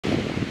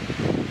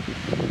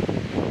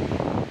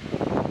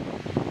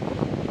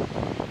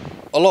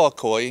Aloha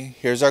Kauai,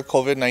 here's our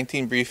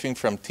COVID-19 briefing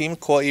from Team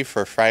Kauai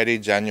for Friday,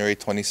 January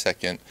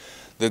 22nd.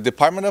 The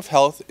Department of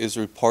Health is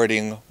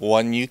reporting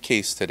one new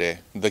case today.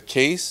 The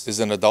case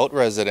is an adult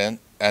resident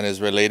and is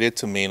related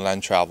to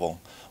mainland travel.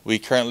 We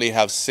currently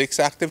have 6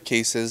 active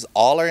cases,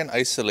 all are in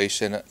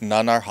isolation,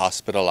 none are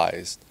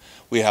hospitalized.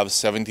 We have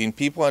 17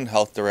 people in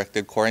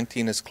health-directed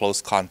quarantine as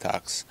close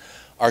contacts.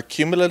 Our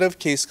cumulative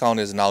case count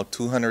is now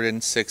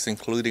 206,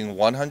 including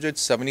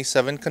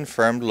 177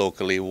 confirmed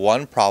locally,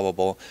 1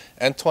 probable,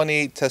 and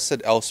 28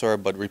 tested elsewhere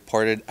but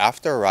reported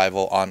after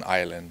arrival on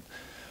island.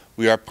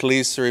 We are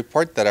pleased to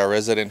report that our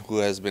resident who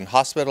has been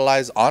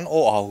hospitalized on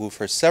Oahu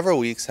for several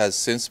weeks has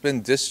since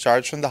been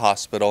discharged from the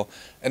hospital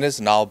and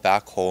is now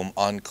back home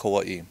on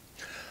Kauai.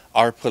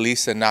 Our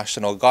police and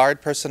National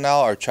Guard personnel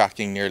are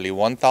tracking nearly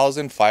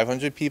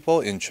 1,500 people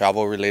in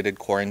travel-related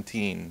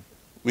quarantine.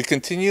 We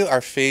continue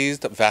our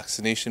phased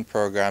vaccination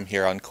program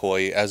here on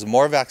Kauai as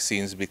more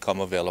vaccines become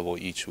available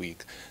each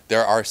week.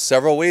 There are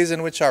several ways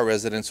in which our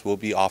residents will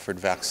be offered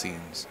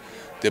vaccines.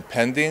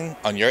 Depending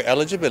on your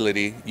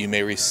eligibility, you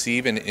may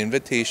receive an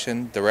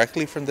invitation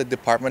directly from the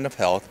Department of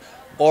Health,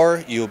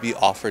 or you'll be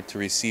offered to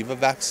receive a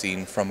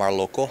vaccine from our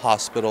local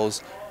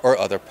hospitals or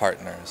other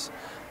partners.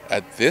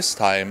 At this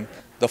time,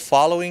 the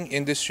following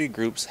industry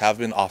groups have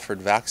been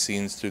offered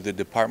vaccines through the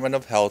Department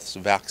of Health's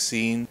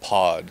vaccine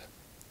pod: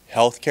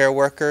 healthcare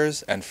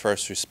workers and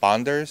first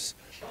responders,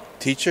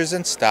 teachers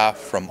and staff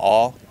from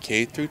all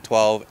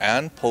K-12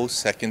 and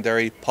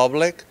post-secondary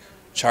public,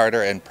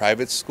 charter and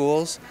private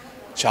schools,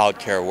 child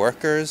care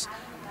workers,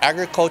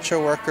 agriculture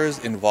workers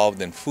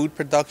involved in food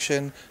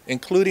production,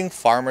 including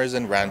farmers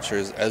and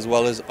ranchers, as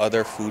well as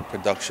other food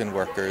production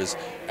workers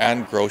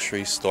and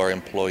grocery store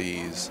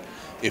employees.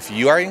 If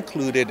you are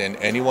included in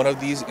any one of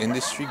these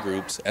industry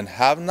groups and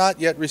have not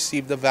yet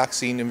received a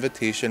vaccine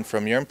invitation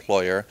from your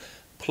employer,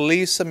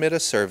 please submit a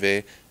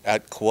survey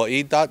at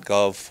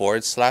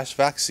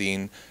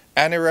kauai.gov/vaccine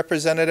and a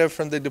representative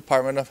from the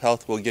Department of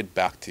Health will get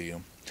back to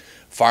you.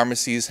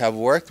 Pharmacies have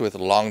worked with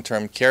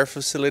long-term care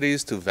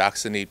facilities to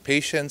vaccinate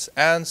patients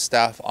and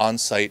staff on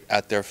site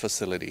at their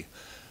facility.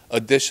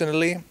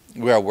 Additionally,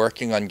 we are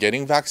working on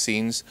getting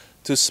vaccines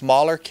to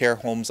smaller care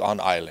homes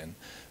on island.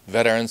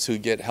 Veterans who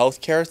get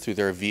health care through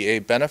their VA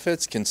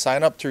benefits can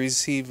sign up to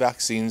receive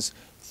vaccines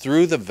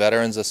through the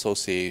Veterans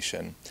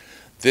Association.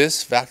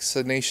 This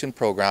vaccination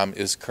program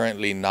is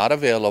currently not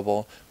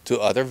available to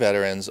other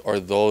veterans or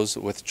those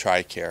with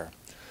TRICARE.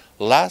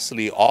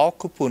 Lastly, all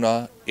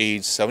kupuna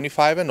aged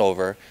 75 and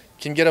over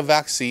can get a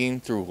vaccine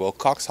through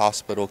Wilcox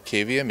Hospital,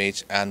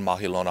 KVMH, and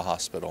Mahilona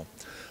Hospital.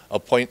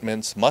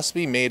 Appointments must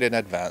be made in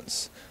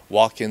advance.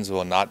 Walk-ins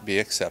will not be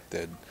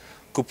accepted.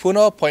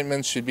 Kupuna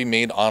appointments should be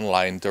made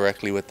online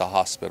directly with the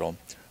hospital.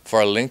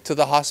 For a link to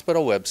the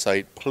hospital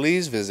website,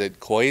 please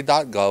visit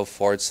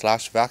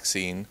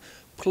kauai.gov/vaccine.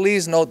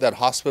 Please note that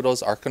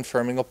hospitals are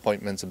confirming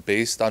appointments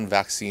based on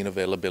vaccine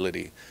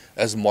availability.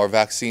 As more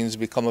vaccines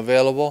become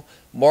available,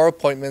 more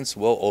appointments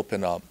will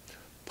open up.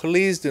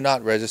 Please do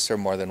not register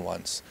more than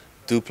once.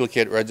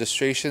 Duplicate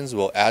registrations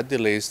will add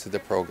delays to the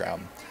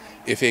program.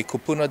 If a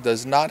kupuna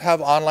does not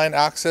have online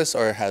access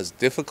or has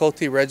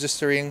difficulty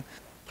registering,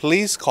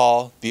 please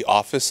call the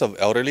Office of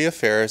Elderly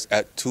Affairs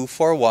at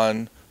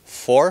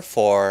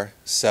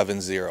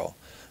 241-4470.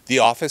 The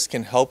office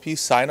can help you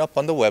sign up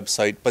on the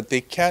website, but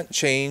they can't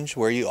change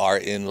where you are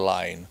in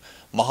line.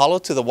 Mahalo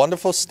to the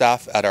wonderful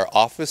staff at our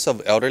Office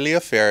of Elderly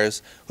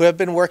Affairs who have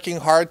been working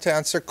hard to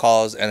answer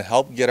calls and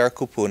help get our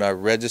kupuna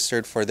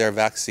registered for their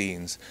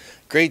vaccines.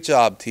 Great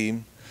job,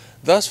 team.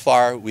 Thus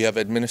far, we have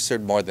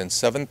administered more than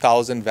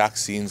 7,000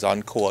 vaccines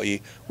on Kauai,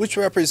 which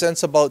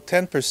represents about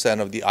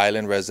 10% of the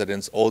island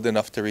residents old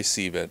enough to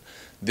receive it.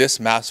 This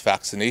mass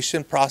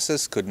vaccination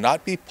process could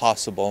not be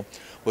possible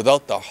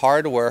without the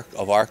hard work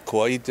of our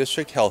Kauai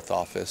District Health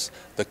Office,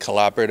 the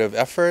collaborative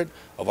effort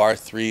of our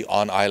 3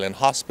 on-island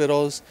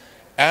hospitals,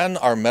 and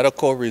our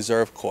Medical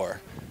Reserve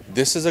Corps.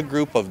 This is a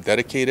group of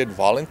dedicated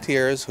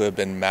volunteers who have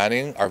been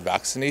manning our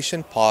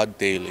vaccination pod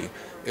daily.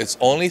 It's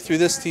only through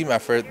this team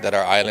effort that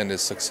our island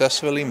is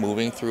successfully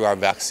moving through our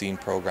vaccine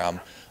program.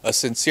 A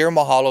sincere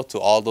mahalo to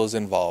all those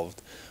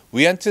involved.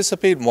 We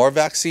anticipate more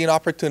vaccine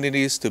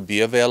opportunities to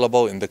be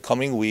available in the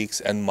coming weeks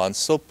and months,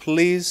 so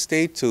please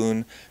stay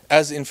tuned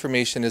as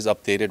information is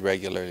updated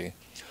regularly.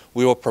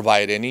 We will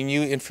provide any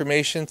new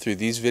information through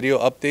these video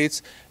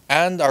updates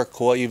and our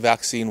Kauai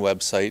vaccine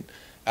website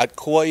at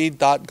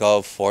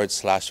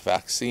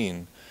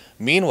kauai.gov/vaccine.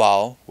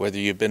 Meanwhile, whether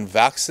you've been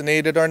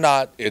vaccinated or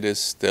not, it is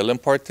still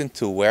important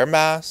to wear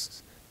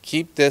masks,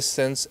 keep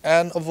distance,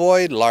 and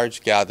avoid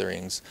large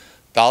gatherings.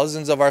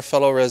 Thousands of our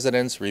fellow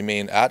residents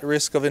remain at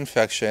risk of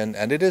infection,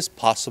 and it is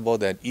possible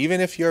that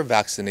even if you're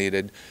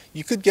vaccinated,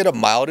 you could get a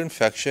mild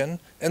infection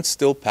and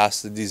still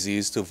pass the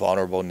disease to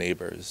vulnerable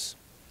neighbors.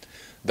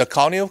 The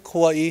County of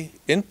Kauai,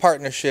 in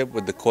partnership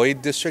with the Kauai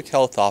District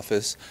Health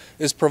Office,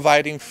 is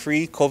providing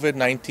free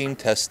COVID-19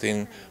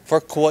 testing for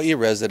Kauai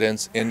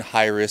residents in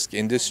high-risk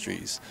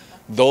industries.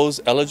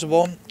 Those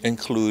eligible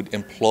include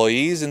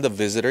employees in the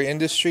visitor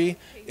industry,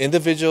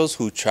 individuals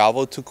who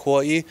travel to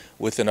Kauai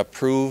with an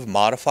approved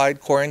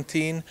modified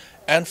quarantine,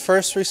 and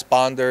first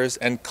responders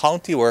and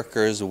county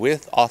workers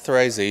with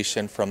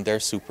authorization from their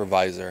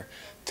supervisor.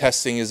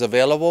 Testing is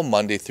available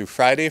Monday through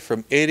Friday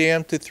from 8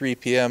 a.m. to 3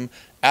 p.m.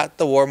 at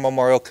the War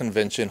Memorial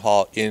Convention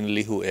Hall in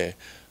Lihue.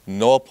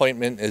 No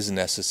appointment is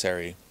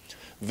necessary.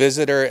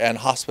 Visitor and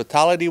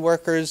hospitality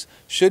workers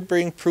should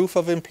bring proof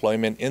of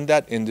employment in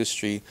that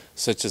industry,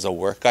 such as a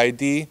work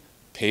ID,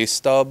 pay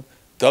stub,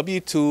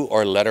 W-2,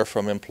 or letter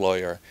from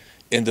employer.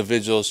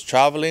 Individuals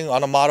traveling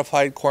on a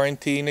modified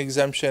quarantine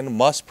exemption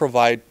must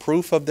provide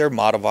proof of their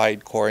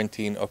modified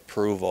quarantine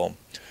approval.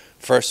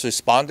 First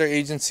responder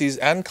agencies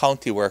and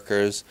county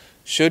workers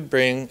should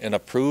bring an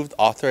approved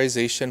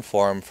authorization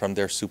form from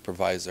their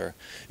supervisor.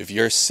 If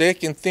you're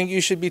sick and think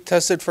you should be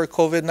tested for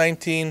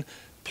COVID-19,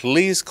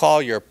 please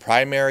call your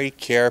primary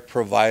care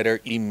provider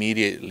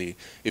immediately.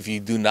 If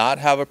you do not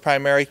have a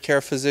primary care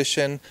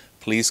physician,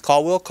 please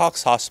call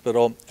Wilcox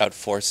Hospital at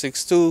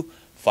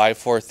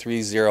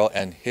 462-5430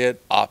 and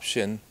hit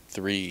option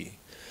 3.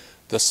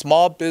 The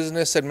Small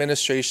Business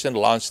Administration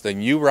launched a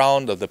new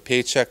round of the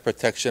Paycheck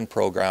Protection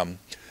Program.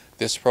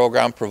 This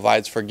program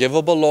provides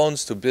forgivable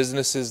loans to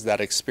businesses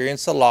that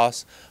experience a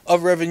loss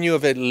of revenue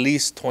of at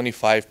least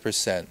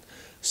 25%.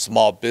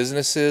 Small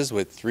businesses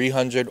with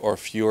 300 or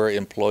fewer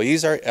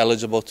employees are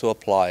eligible to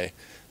apply.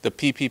 The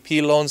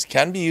PPP loans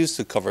can be used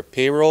to cover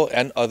payroll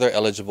and other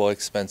eligible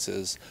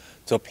expenses.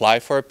 To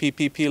apply for a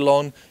PPP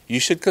loan, you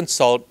should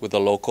consult with a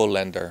local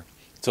lender.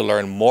 To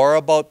learn more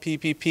about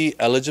PPP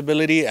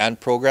eligibility and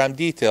program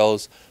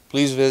details,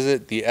 please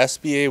visit the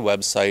SBA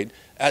website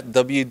at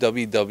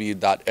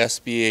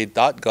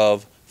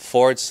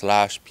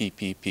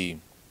www.sba.gov/PPP.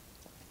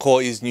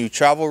 Kauai's new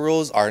travel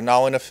rules are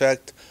now in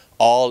effect.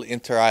 All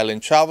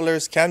inter-island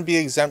travelers can be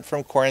exempt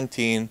from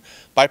quarantine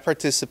by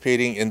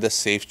participating in the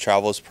Safe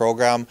Travels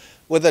program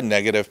with a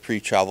negative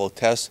pre-travel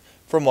test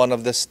from one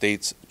of the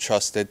state's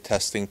trusted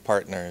testing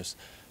partners.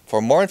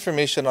 For more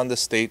information on the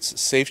state's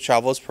Safe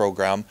Travels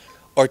program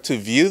or to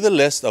view the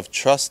list of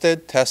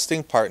trusted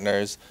testing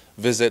partners,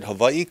 visit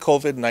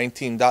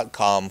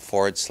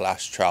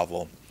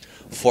hawaiicovid19.com/travel.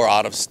 For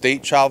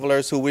out-of-state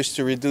travelers who wish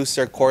to reduce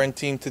their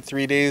quarantine to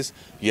 3 days,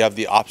 you have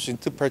the option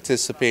to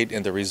participate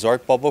in the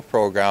Resort Bubble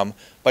program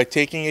by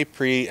taking a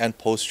pre- and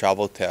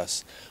post-travel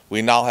test.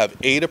 We now have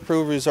 8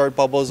 approved resort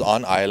bubbles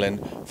on island.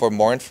 For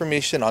more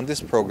information on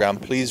this program,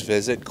 please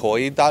visit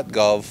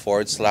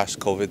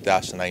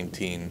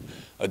kauai.gov/COVID-19.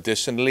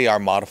 Additionally, our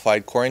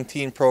modified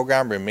quarantine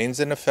program remains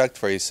in effect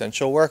for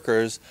essential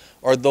workers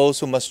or those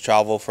who must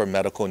travel for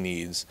medical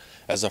needs.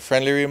 As a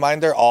friendly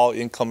reminder, all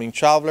incoming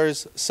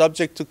travelers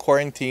subject to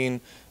quarantine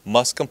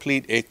must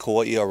complete a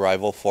Kauai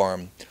arrival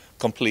form.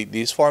 Complete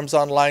these forms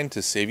online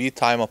to save you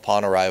time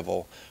upon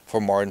arrival. For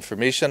more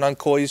information on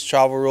Kauai's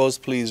travel rules,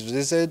 please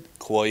visit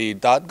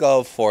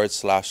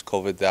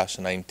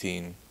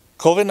kauai.gov/COVID-19.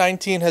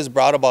 COVID-19 has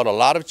brought about a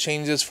lot of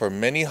changes for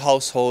many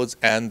households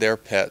and their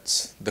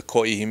pets. The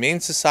Kauai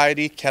Humane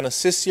Society can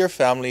assist your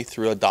family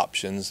through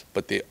adoptions,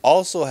 but they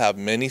also have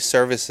many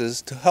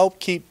services to help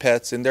keep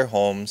pets in their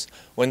homes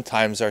when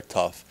times are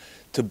tough.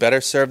 To better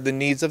serve the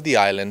needs of the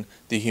island,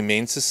 the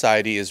Humane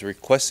Society is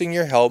requesting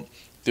your help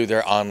through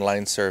their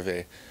online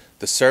survey.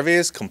 The survey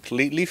is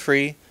completely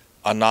free,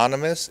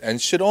 anonymous,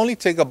 and should only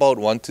take about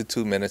 1 to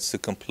 2 minutes to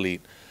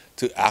complete.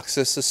 To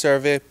access the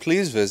survey,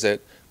 please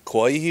visit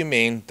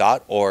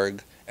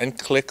kauaihumane.org and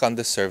click on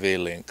the survey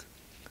link.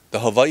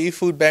 The Hawaii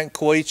Food Bank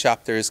Kauai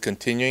chapter is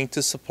continuing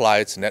to supply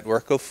its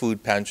network of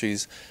food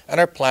pantries and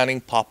are planning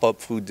pop-up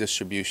food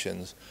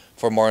distributions.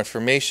 For more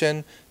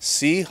information,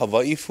 see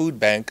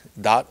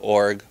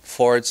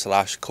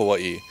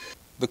hawaiifoodbank.org/Kauai.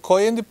 The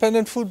Kauai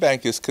Independent Food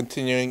Bank is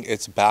continuing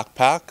its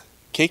backpack,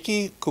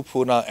 Keiki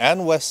Kupuna,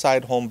 and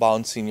Westside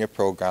Homebound Senior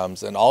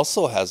programs and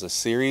also has a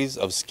series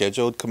of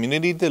scheduled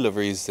community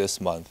deliveries this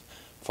month.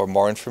 For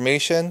more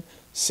information,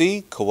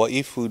 see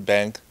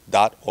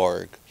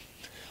kauaifoodbank.org.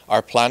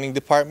 Our planning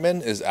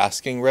department is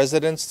asking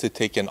residents to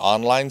take an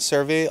online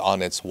survey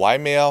on its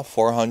Waimea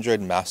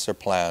 400 master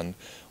plan,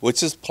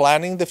 which is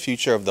planning the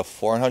future of the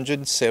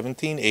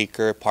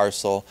 417-acre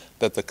parcel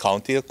that the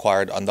county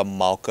acquired on the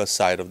Mauka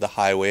side of the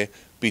highway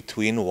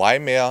between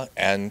Waimea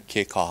and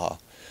Kekaha.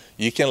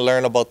 You can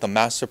learn about the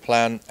master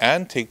plan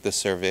and take the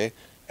survey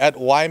at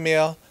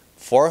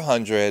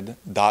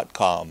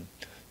waimea400.com.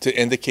 to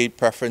indicate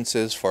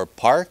preferences for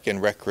park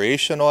and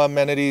recreational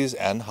amenities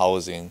and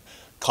housing.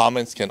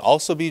 Comments can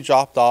also be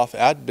dropped off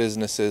at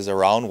businesses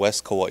around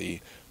West Kauai.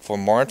 For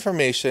more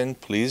information,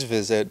 please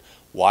visit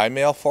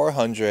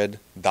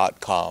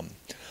waimea400.com.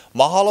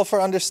 Mahalo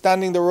for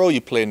understanding the role you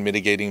play in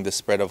mitigating the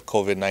spread of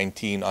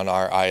COVID-19 on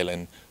our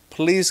island.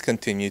 Please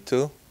continue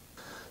to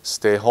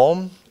stay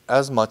home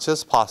as much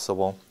as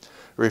possible.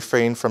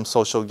 Refrain from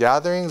social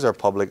gatherings or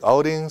public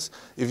outings.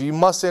 If you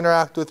must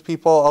interact with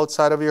people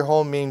outside of your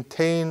home,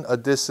 maintain a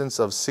distance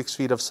of 6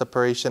 feet of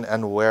separation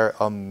and wear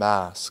a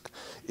mask,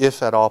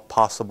 if at all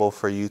possible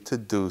for you to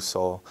do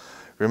so.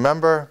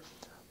 Remember,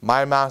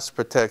 my mask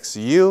protects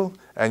you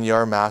and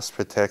your mask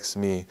protects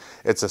me.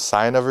 It's a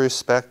sign of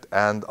respect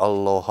and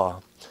aloha.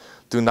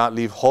 Do not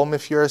leave home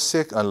if you are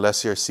sick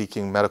unless you're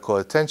seeking medical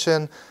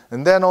attention,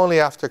 and then only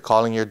after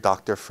calling your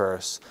doctor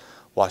first.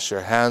 Wash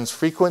your hands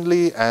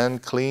frequently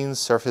and clean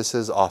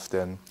surfaces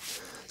often.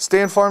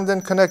 Stay informed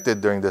and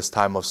connected during this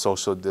time of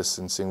social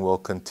distancing. We'll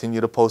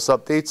continue to post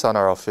updates on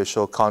our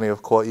official County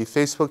of Kauai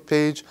Facebook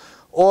page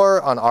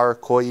or on our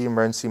Kauai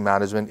Emergency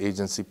Management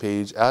Agency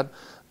page at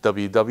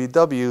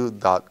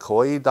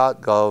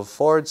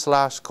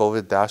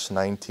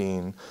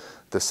www.kauai.gov/COVID-19.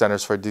 The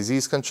Centers for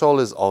Disease Control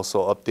is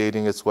also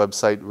updating its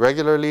website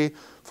regularly.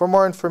 For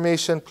more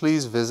information,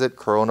 please visit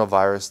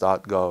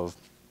coronavirus.gov.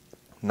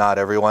 Not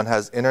everyone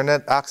has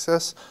internet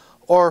access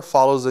or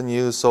follows the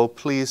news, so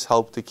please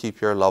help to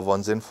keep your loved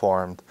ones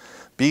informed.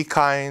 Be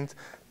kind,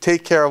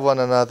 take care of one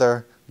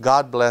another,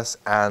 God bless,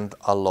 and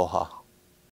aloha.